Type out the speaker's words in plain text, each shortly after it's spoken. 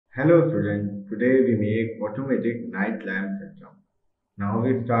Hello students, today we make automatic night lamp system. Now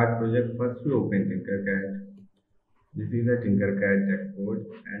we start project. First we open Tinkercad. This is the Tinkercad dashboard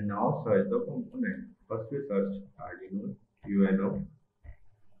and now search the component. First we search Arduino UNO,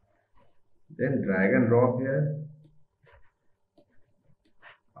 then drag and drop here.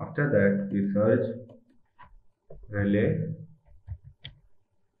 After that we search relay,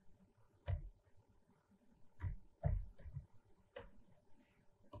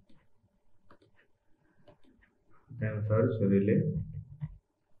 then search relay.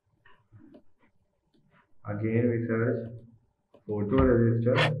 Again we search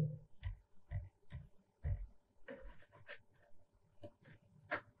photoresistor.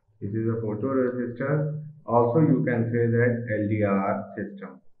 This is a photoresistor. Also you can say that LDR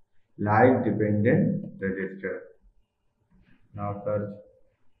system, light dependent resistor. Now search,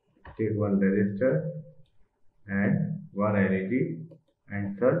 take one resistor and one LED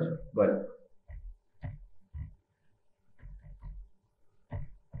and search bulb.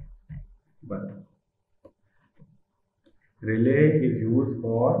 Relay is used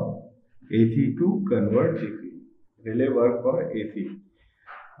for AC to convert DC. Relay work for AC.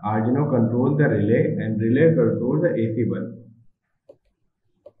 Arduino control the relay and relay control the AC bulb.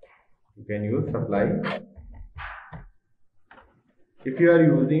 You can use supply. If you are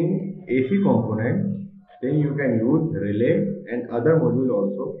using AC component, then you can use relay and other module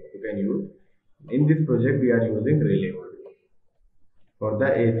also you can use. In this project we are using relay module for the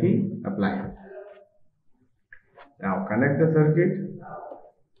AC appliance. Now connect the circuit.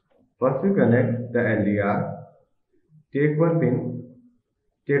 First we connect the LDR. Take one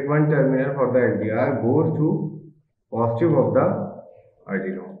terminal for the LDR goes to positive of the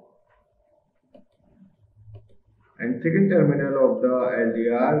Arduino. And second terminal of the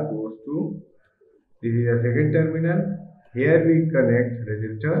LDR goes to, this is a second terminal. Here we connect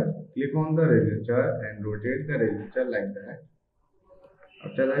resistor. Click on the resistor and rotate the resistor like that.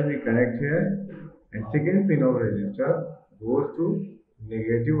 After that we connect here and second pin of resistor goes to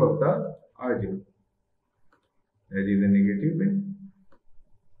negative of the Arduino. That is the negative pin.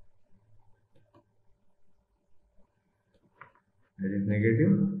 That is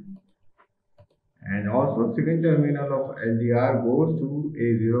negative. And also second terminal of LDR goes to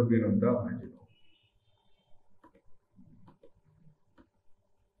A0 pin of the Arduino.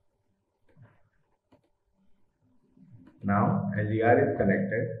 Now LDR is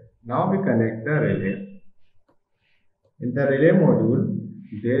connected. Now we connect the relay. In the relay module,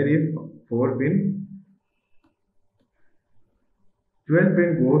 there is 4 pin. 12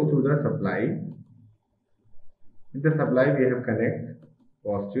 pin goes to the supply. In the supply we have connect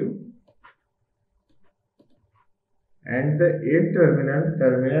positive. And the 8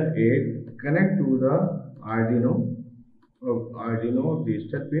 terminal 8 connect to the Arduino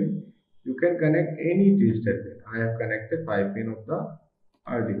digital pin. You can connect any digital pin. I have connected 5 pin of the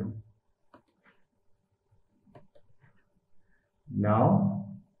Arduino. Now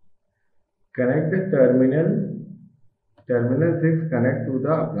connect the terminal 6 connect to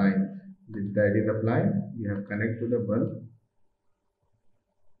the appliance. That is appliance. We have connect to the bulb.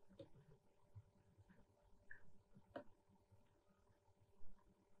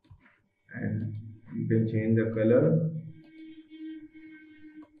 And you can change the color.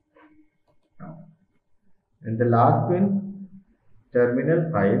 And the last pin, terminal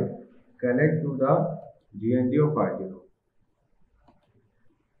 5, connect to the GND of Arduino,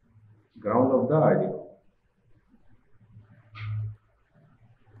 ground of the Arduino.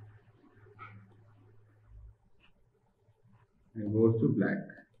 And goes to black.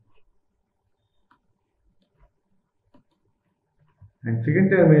 And second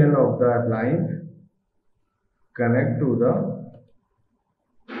terminal of the appliance connect to the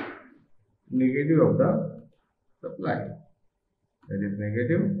negative of the supply. That is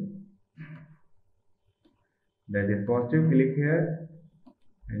negative. That is positive. Click here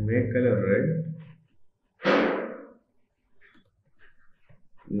and make color red.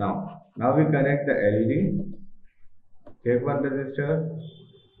 Now we connect the LED. Take one resistor.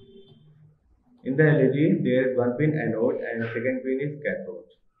 In the LED there is one pin anode and second pin is cathode.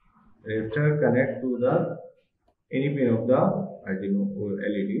 Resistor connect to the any pin of the Arduino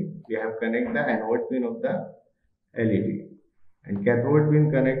LED. We have connect the anode pin of the LED and cathode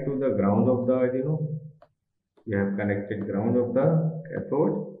pin connect to the ground of the Arduino. We have connected ground of the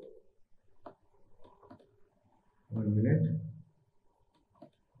cathode. 1 minute.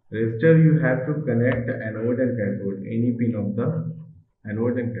 Resistor you have to connect the anode and cathode, any pin of the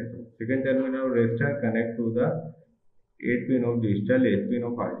anode and cathode. Second terminal resistor connect to the 8 pin of digital, 8 pin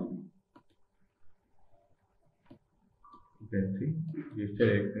of Arduino. can see digital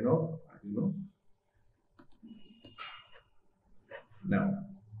 8-pin of Arduino. Now,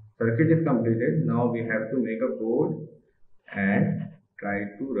 circuit is completed. Now we have to make a code and try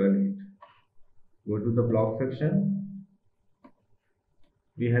to run it. Go to the block section.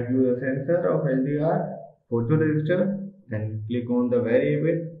 We have used a sensor of LDR, photoresistor, then click on the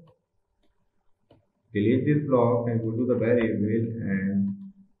variable, delete this block and go to the variable and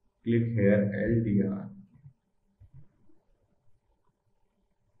click here LDR.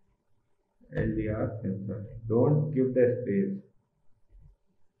 LDR sensor. Don't give the space.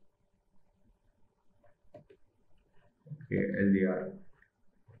 Okay, LDR.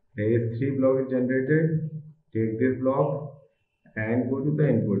 There is 3 blocks generated. Take this block and go to the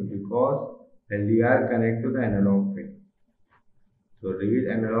input because LDR connect to the analog pin. So read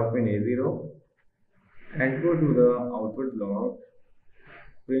analog pin A0 and go to the output block,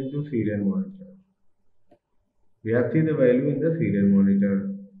 print to serial monitor. We have seen the value in the serial monitor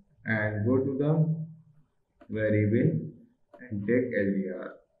and go to the variable and take LDR.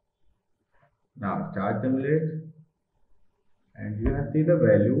 Now start simulate and you have seen the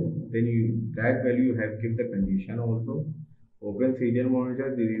value, then that value you have give the condition also. Open serial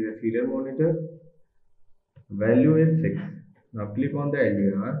monitor, this is a serial monitor, value is 6. Now click on the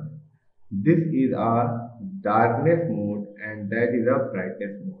LDR. This is our darkness mode and that is a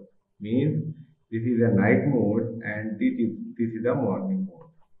brightness mode. Means this is a night mode and this is a morning mode.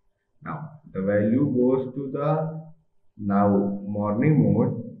 Now the value goes to the morning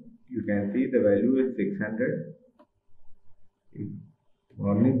mode. You can see the value is 600.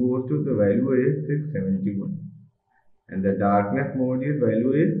 Morning goes to the value is 671 and the darkness mode is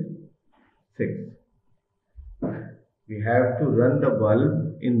value is 6. We have to run the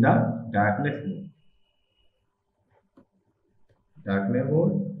bulb in the darkness mode. Darkness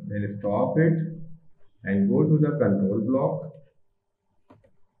mode, then stop it and go to the control block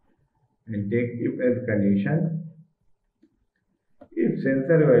and take if as condition. If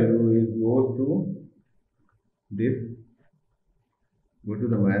sensor value goes to this, go to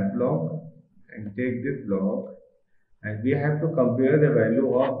the math block and take this block and we have to compare the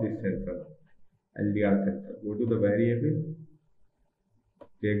value of this sensor, LDR sensor. Go to the variable,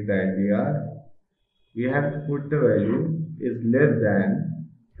 take the LDR. We have to put the value is less than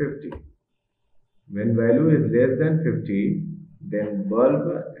 50. When value is less than 50, then bulb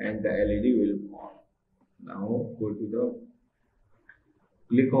and the LED will on. Now go to the,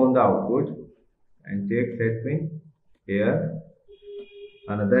 click on the output and take set pin here.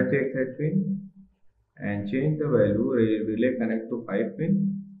 Another take set pin and change the value, relay connect to 5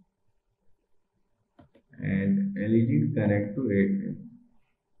 pin and LED connect to 8 pin.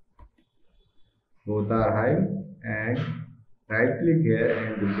 Both are high and right click here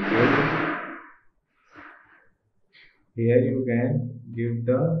and duplicate it. Here you can give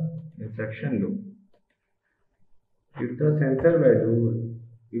the instruction loop. If the sensor value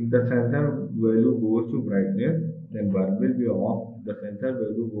goes to brightness, then bulb will be off. The sensor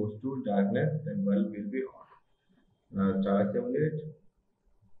value goes to darkness, then bulb will be on. Now start simulate.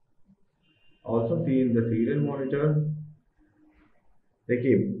 Also see in the serial monitor.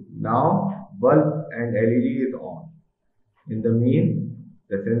 Now bulb and LED is on. In the mean,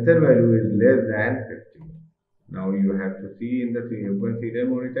 the sensor value is less than 50. Now you have to see in the open serial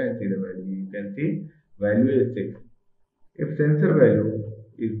monitor and see the value. You can see value is 6. If sensor value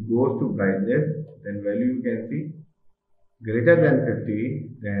goes to brightness, then value you can see greater than 50,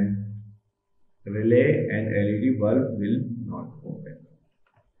 then relay and LED bulb will not open.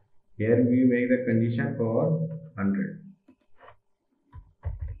 Here we make the condition for 100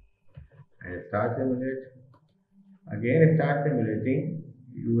 and start simulate. Again start simulating.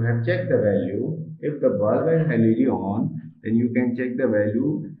 You have checked the value. If the bulb and LED on, then you can check the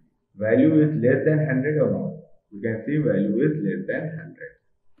value. Value is less than 100 or not. You can see value is less than 100.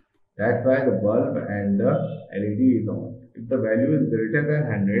 That's why the bulb and the LED is on. If the value is greater than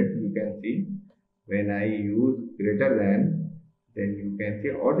 100, you can see when I use greater than, then you can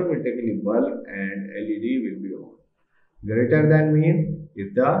see automatically bulb and LED will be on. Greater than means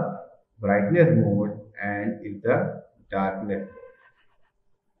is the brightness mode and is the darkness mode.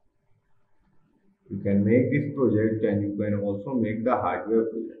 You can make this project and you can also make the hardware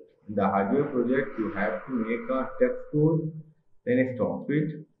project. In the hardware project, you have to make a text code, then stop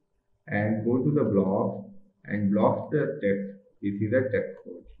it and go to the block and block the text. This is the text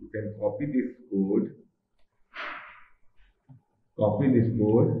code. You can copy this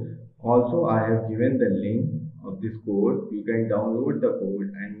code. Also, I have given the link of this code. You can download the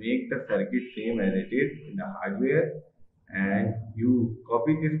code and make the circuit same as it is in the hardware and you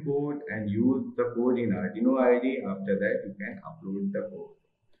copy this code and use the code in Arduino ID. After that, you can upload the code.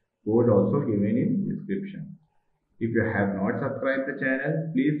 Code also given in description. If you have not subscribed the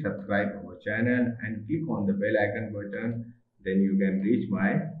channel, please subscribe our channel and click on the bell icon button. Then you can reach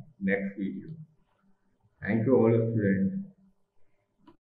my next video. Thank you all students.